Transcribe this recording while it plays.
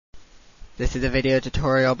This is a video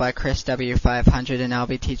tutorial by Chris W500, and I'll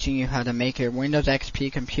be teaching you how to make your Windows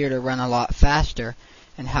XP computer run a lot faster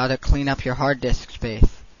and how to clean up your hard disk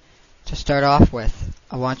space. To start off with,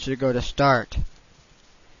 I want you to go to Start,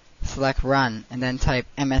 select Run, and then type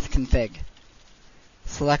msconfig.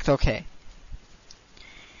 Select OK.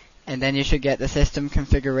 And then you should get the System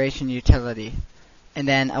Configuration utility. And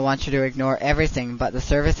then I want you to ignore everything but the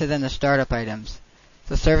services and the startup items.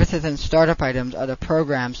 The services and startup items are the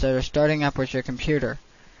programs that are starting up with your computer.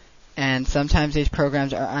 And sometimes these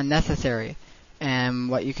programs are unnecessary. And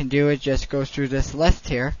what you can do is just go through this list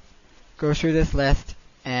here. Go through this list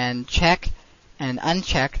and check and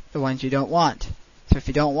uncheck the ones you don't want. So if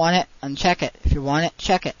you don't want it, uncheck it. If you want it,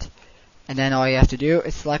 check it. And then all you have to do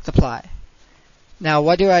is select Apply. Now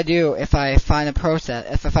what do I do if I find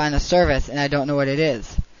a service and I don't know what it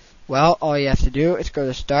is? Well, all you have to do is go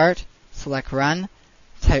to Start, select Run,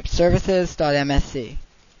 type services.msc.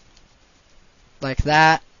 Like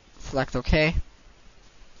that, select OK.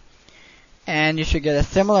 And you should get a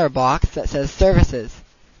similar box that says Services.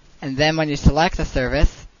 And then when you select the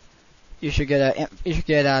service, you should get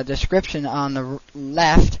a description on the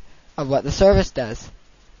left of what the service does.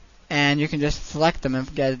 And you can just select them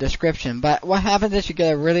and get a description. But what happens is you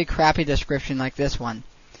get a really crappy description like this one.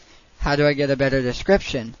 How do I get a better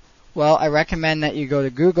description? Well, I recommend that you go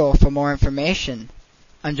to Google for more information.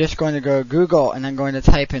 I'm just going to go to Google and I'm going to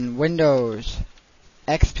type in Windows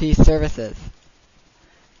XP Services.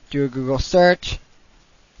 Do a Google search,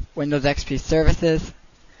 Windows XP Services.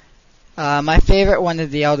 My favorite one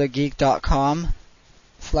is theeldergeek.com.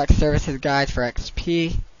 Select Services Guide for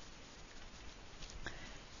XP.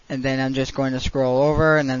 And then I'm just going to scroll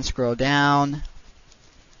over and then scroll down.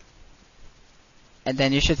 And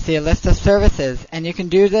then you should see a list of services. And you can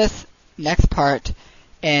do this next part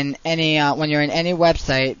in any when you're in any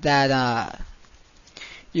website that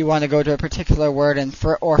you want to go to a particular word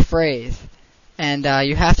or phrase. And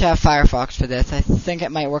you have to have Firefox for this. I think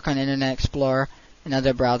it might work on Internet Explorer and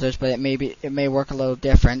other browsers, but it may work a little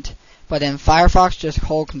different. But in Firefox, just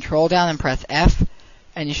hold Control down and press F,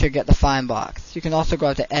 and you should get the Find box. You can also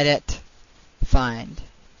go to Edit, Find.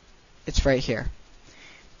 It's right here.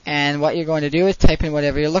 And what you're going to do is type in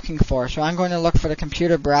whatever you're looking for. So I'm going to look for the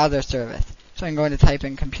computer browser service. So I'm going to type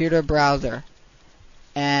in computer browser.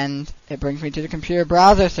 And it brings me to the computer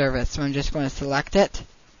browser service. So I'm just going to select it.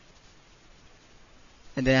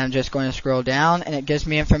 And then I'm just going to scroll down, and it gives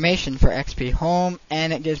me information for XP Home,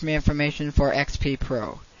 and it gives me information for XP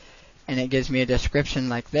Pro. And it gives me a description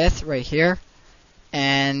like this right here.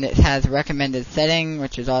 And it has recommended setting,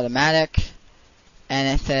 which is automatic.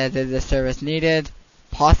 And it says, is the service needed?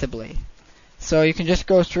 Possibly. So you can just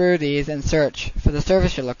go through these and search for the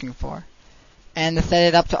service you're looking for. And to set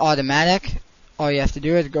it up to automatic, all you have to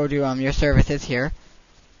do is go to your services here.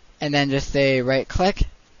 And then just say right click,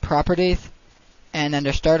 Properties. And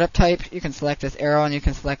under Startup Type, you can select this arrow and you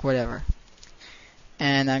can select whatever.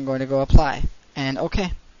 And I'm going to go Apply. And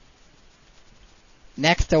OK.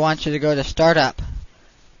 Next, I want you to go to Startup.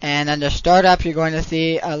 And under Startup, you're going to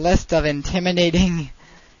see a list of intimidating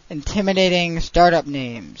startup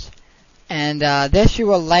names. And this you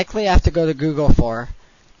will likely have to go to Google for.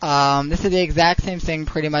 This is the exact same thing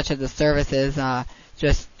pretty much as the services.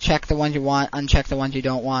 Just check the ones you want, uncheck the ones you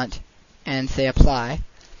don't want, and say Apply.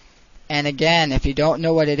 And again, if you don't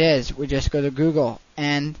know what it is, we just go to Google.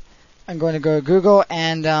 And I'm going to go to Google,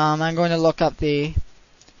 and I'm going to look up the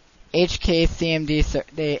HKCMD.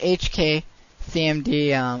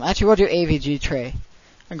 Actually, we'll do AVG tray.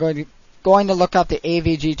 I'm going to look up the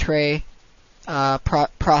AVG tray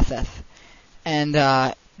process. And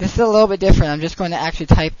this is a little bit different. I'm just going to actually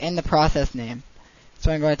type in the process name.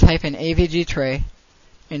 So I'm going to type in AVG tray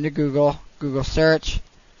into Google search.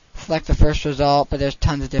 Select the first result, but there's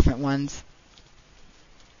tons of different ones.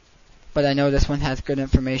 But I know this one has good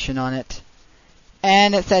information on it.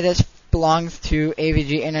 And it said it belongs to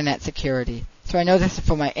AVG Internet Security. So I know this is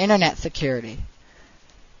for my internet security.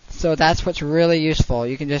 So that's what's really useful.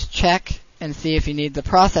 You can just check and see if you need the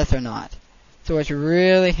process or not. So it's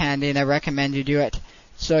really handy, and I recommend you do it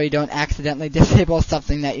so you don't accidentally disable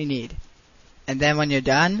something that you need. And then when you're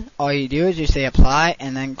done, all you do is you say Apply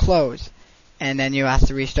and then Close. And then you have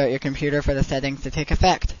to restart your computer for the settings to take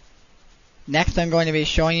effect. Next, I'm going to be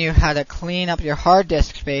showing you how to clean up your hard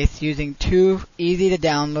disk space using two easy to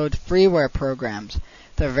download freeware programs.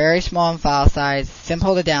 They're very small in file size,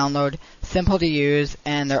 simple to download, simple to use,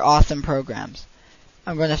 and they're awesome programs.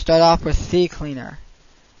 I'm going to start off with Ccleaner.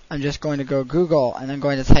 I'm just going to go Google, and I'm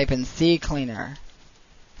going to type in Ccleaner.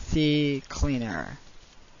 Ccleaner.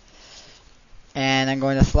 And I'm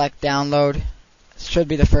going to select Download. Should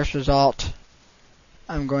be the first result.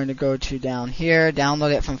 I'm going to go to down here,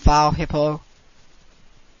 download it from File Hippo,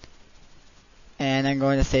 and I'm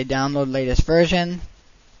going to say download latest version,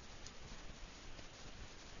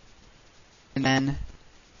 and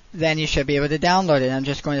then you should be able to download it. I'm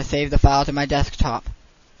just going to save the file to my desktop.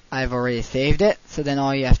 I've already saved it, so then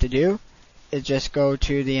all you have to do is just go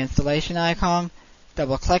to the installation icon,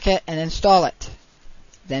 double click it, and install it.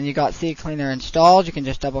 Then you got Ccleaner installed. You can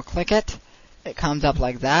just double click it. It comes up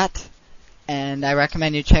like that. And I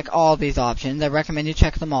recommend you check all these options. I recommend you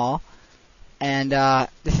check them all. And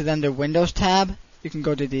this is under Windows tab. You can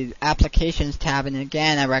go to the Applications tab, and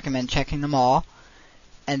again, I recommend checking them all.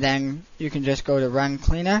 And then you can just go to Run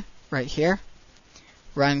Cleaner right here.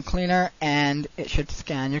 Run Cleaner, and it should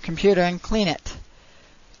scan your computer and clean it.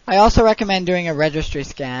 I also recommend doing a registry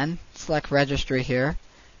scan. Select Registry here,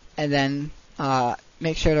 and then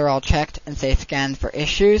make sure they're all checked and say Scan for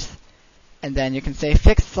Issues. And then you can say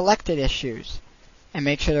Fix Selected Issues, and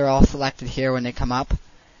make sure they're all selected here when they come up.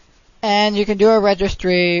 And you can do a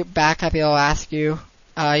registry backup. It'll ask you.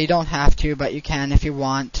 You don't have to, but you can if you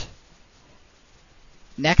want.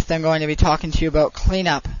 Next, I'm going to be talking to you about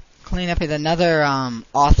Cleanup. Cleanup is another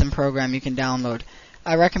awesome program you can download.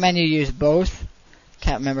 I recommend you use both.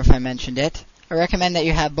 Can't remember if I mentioned it. I recommend that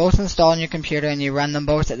you have both installed on your computer and you run them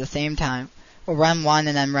both at the same time. Or run one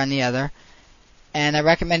and then run the other. And I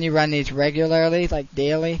recommend you run these regularly, like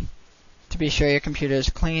daily, to be sure your computer is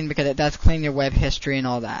clean, because it does clean your web history and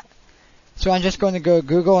all that. So I'm just going to go to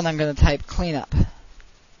Google and I'm going to type Cleanup.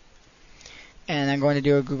 And I'm going to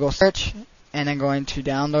do a Google search, and I'm going to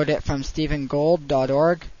download it from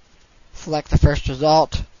stephengold.org. Select the first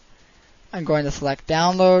result. I'm going to select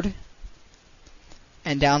download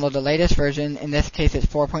and download the latest version. In this case, it's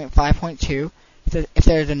 4.5.2. If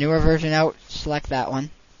there's a newer version out, select that one.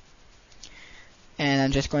 And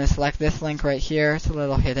I'm just going to select this link right here. It's a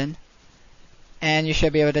little hidden. And you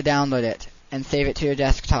should be able to download it and save it to your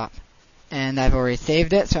desktop. And I've already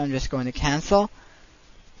saved it, so I'm just going to cancel.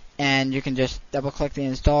 And you can just double-click the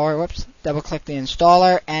installer. Double-click the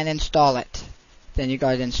installer and install it. Then you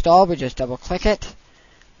got it installed. We just double-click it.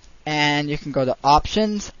 And you can go to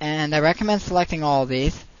Options. And I recommend selecting all of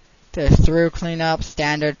these. There's Through Cleanup,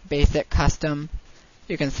 Standard, Basic, Custom.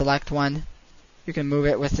 You can select one. You can move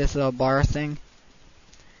it with this little bar thing.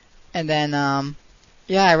 And then,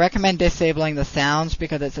 yeah, I recommend disabling the sounds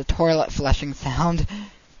because it's a toilet flushing sound.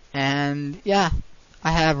 And, yeah,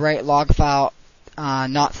 I have write log file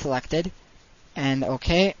not selected. And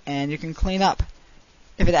OK, and you can clean up.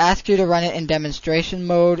 If it asks you to run it in demonstration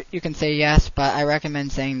mode, you can say yes, but I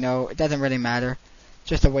recommend saying no. It doesn't really matter. It's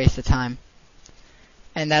just a waste of time.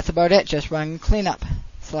 And that's about it. Just run cleanup.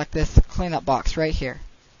 Select this cleanup box right here.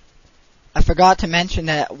 I forgot to mention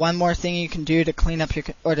that one more thing you can do to clean up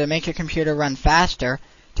or to make your computer run faster,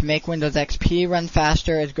 to make Windows XP run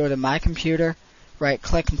faster, is go to My Computer, right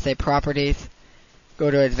click and say Properties,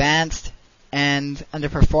 go to Advanced, and under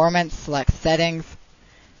Performance, select Settings,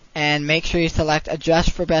 and make sure you select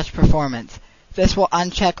Adjust for Best Performance. This will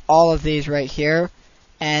uncheck all of these right here,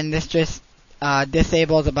 and this just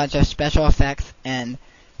disables a bunch of special effects and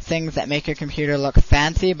things that make your computer look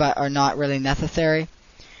fancy but are not really necessary.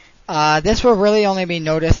 This will really only be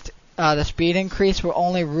noticed, the speed increase will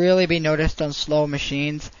only really be noticed on slow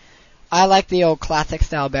machines. I like the old classic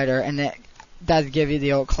style better, and it does give you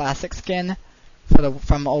the old classic skin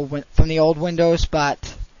from the old Windows,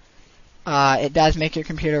 but it does make your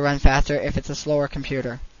computer run faster if it's a slower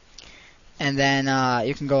computer. And then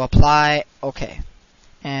you can go Apply, OK,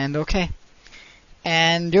 and OK.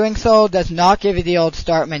 And doing so does not give you the old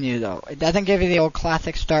Start menu, though. It doesn't give you the old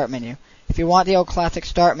classic Start menu. If you want the old classic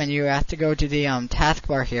Start menu, you have to go to the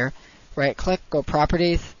taskbar here, right click, go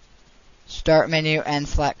Properties, Start menu, and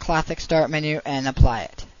select Classic Start menu and apply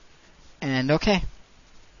it. And OK.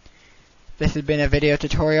 This has been a video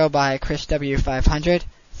tutorial by Chris W500.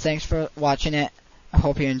 Thanks for watching it. I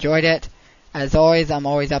hope you enjoyed it. As always, I'm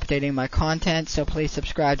always updating my content, so please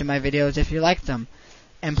subscribe to my videos if you like them.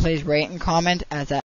 And please rate and comment, as that